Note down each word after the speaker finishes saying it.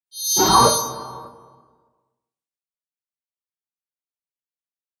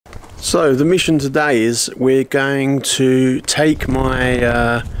So the mission today is we're going to take my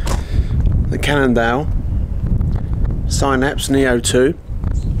the Cannondale Synapse Neo 2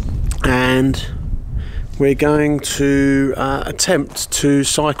 and we're going to attempt to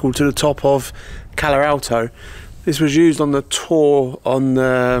cycle to the top of Cala Alto. This was used on the tour on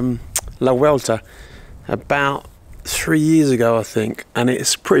La Vuelta about 3 years ago, I think, and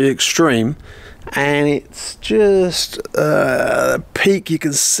it's pretty extreme. And it's just a peak you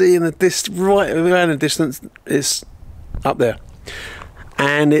can see in the right around the distance. It's up there,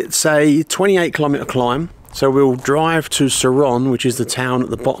 and it's a 28-kilometer climb. So we'll drive to Saron, which is the town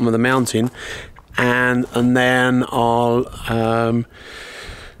at the bottom of the mountain, and then I'll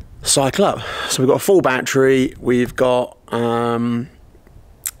cycle up. So we've got a full battery. We've got nothing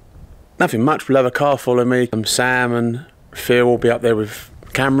much. We'll have a car follow me. Sam and Phil will be up there with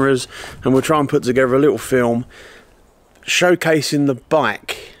cameras, and we'll try and put together a little film showcasing the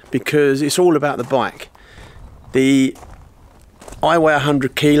bike, because it's all about the bike. I weigh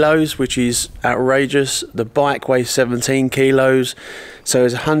 100 kilos, which is outrageous. The bike weighs 17 kilos, so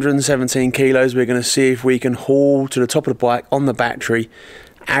it's 117 kilos. We're going to see if we can haul to the top of the bike on the battery.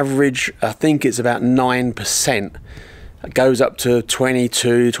 Average, I think it's about 9%. It goes up to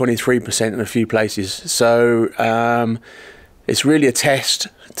 22, 23% in a few places. So it's really a test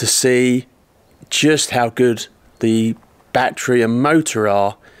to see just how good the battery and motor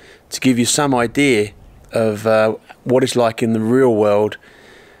are, to give you some idea of what it's like in the real world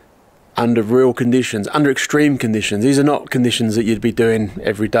under real conditions, under extreme conditions. These are not conditions that you'd be doing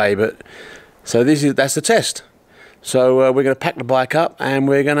every day, but so that's the test. So we're going to pack the bike up and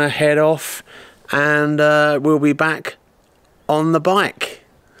we're going to head off, and we'll be back on the bike.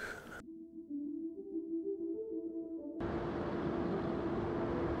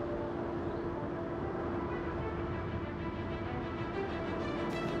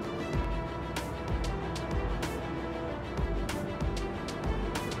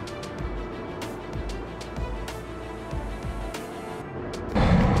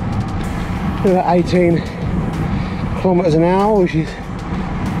 About 18 kilometers an hour, which is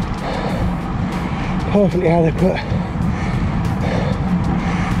perfectly adequate.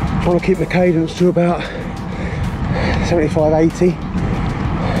 Trying to keep the cadence to about 75-80.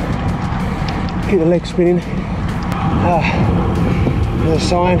 Keep the legs spinning. There's a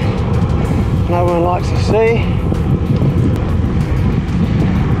sign no one likes to see.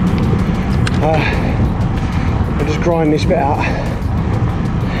 I'll just grind this bit out.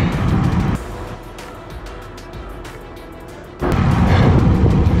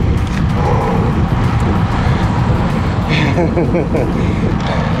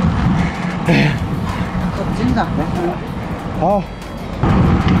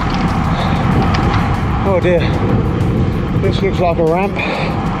 Oh dear, this looks like a ramp.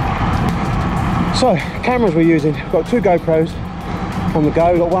 So, cameras we're using, we've got 2 GoPros on the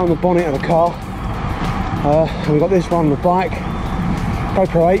go. We've got one on the bonnet of the car, and we've got this one on the bike,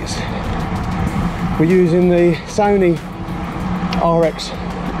 GoPro 8s. We're using the Sony RX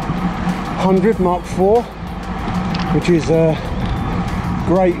 100 Mark IV, which is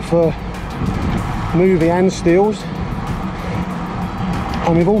great for movie and stills.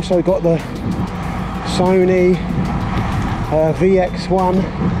 And we've also got the Sony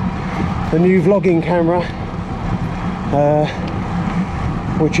VX1, the new vlogging camera,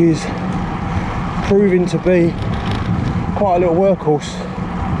 which is proving to be quite a little workhorse.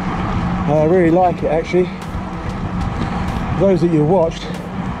 I really like it actually. For those that you watched,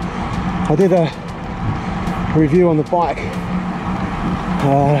 I did a review on the bike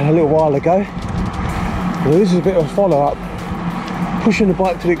a little while ago. Well, this is a bit of a follow-up, pushing the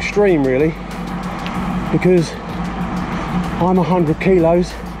bike to the extreme really, because I'm 100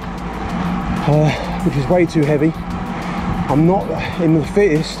 kilos, which is way too heavy. I'm not in the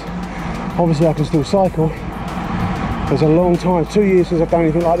fittest. Obviously I can still cycle. There's a long time, 2 years since I've done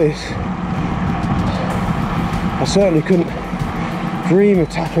anything like this. I certainly couldn't dream of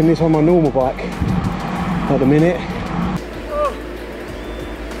tackling this on my normal bike at the minute.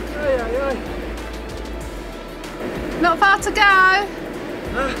 Not far to go.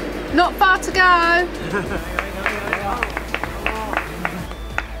 Not far to go.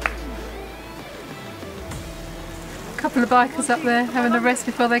 A couple of bikers up there having a rest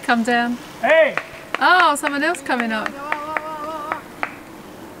before they come down. Hey! Oh, someone else coming up.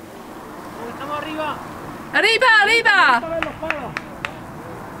 Arriba, arriba!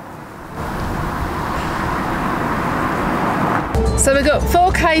 So we've got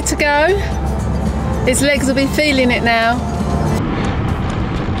 4K to go. His legs will be feeling it now.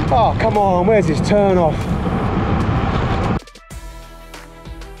 Oh, come on, where's his turn off?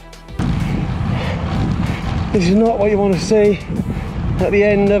 This is not what you want to see at the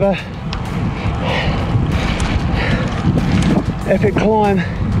end of a epic climb.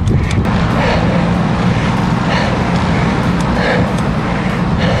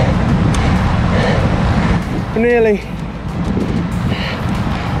 We're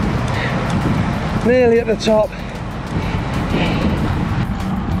nearly at the top,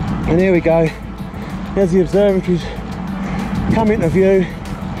 and here we go. There's the observatories come into view.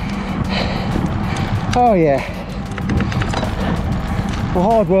 Oh yeah, the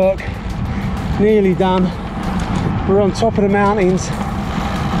hard work nearly done. We're on top of the mountains.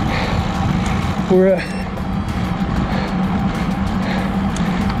 We're at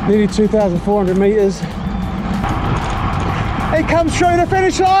nearly 2,400 meters. It comes through the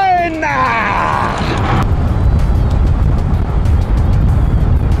finish line!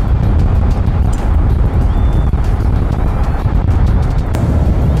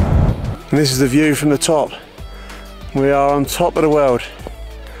 And this is the view from the top. We are on top of the world.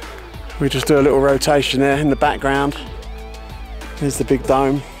 We just do a little rotation there in the background. There's the big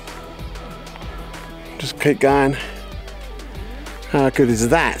dome. Just keep going. How good is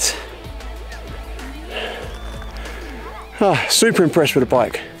that? Oh, super impressed with the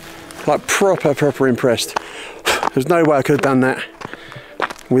bike. Like proper impressed. There's no way I could have done that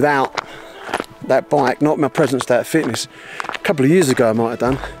without that bike, not my present state of fitness. A couple of years ago I might have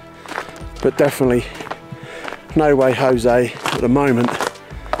done, but definitely no way Jose at the moment.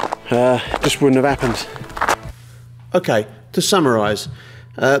 Just wouldn't have happened. Okay, to summarise,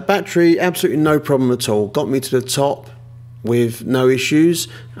 battery absolutely no problem at all. Got me to the top with no issues.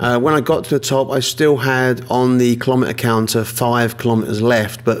 When I got to the top, I still had on the kilometre counter 5 kilometres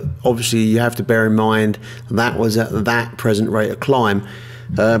left, but obviously you have to bear in mind that was at that present rate of climb.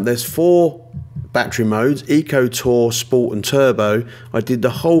 There's 4 battery modes: Eco, Tour, Sport and Turbo. I did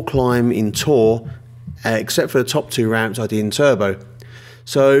the whole climb in Tour, except for the top 2 ramps I did in Turbo.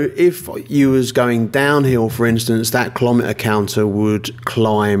 So if you was going downhill, for instance, that kilometre counter would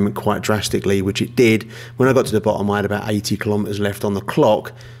climb quite drastically, which it did. When I got to the bottom, I had about 80 kilometres left on the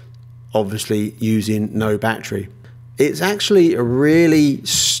clock, obviously using no battery. It's actually a really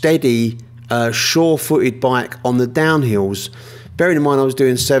steady, sure-footed bike on the downhills. Bearing in mind I was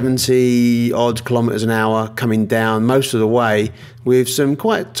doing 70 odd kilometres an hour coming down most of the way with some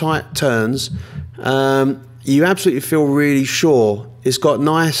quite tight turns. You absolutely feel really sure. It's got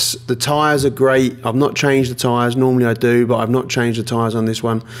nice, the tyres are great. I've not changed the tyres, normally I do, but I've not changed the tyres on this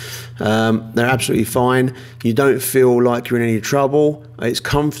one. They're absolutely fine. You don't feel like you're in any trouble. It's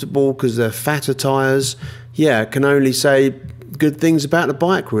comfortable because they're fatter tyres. Yeah, I can only say good things about the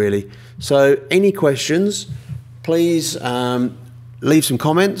bike really. So any questions, please leave some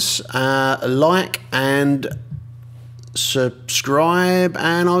comments, like and subscribe,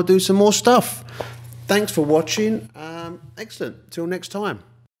 and I'll do some more stuff. Thanks for watching. Excellent. Till next time.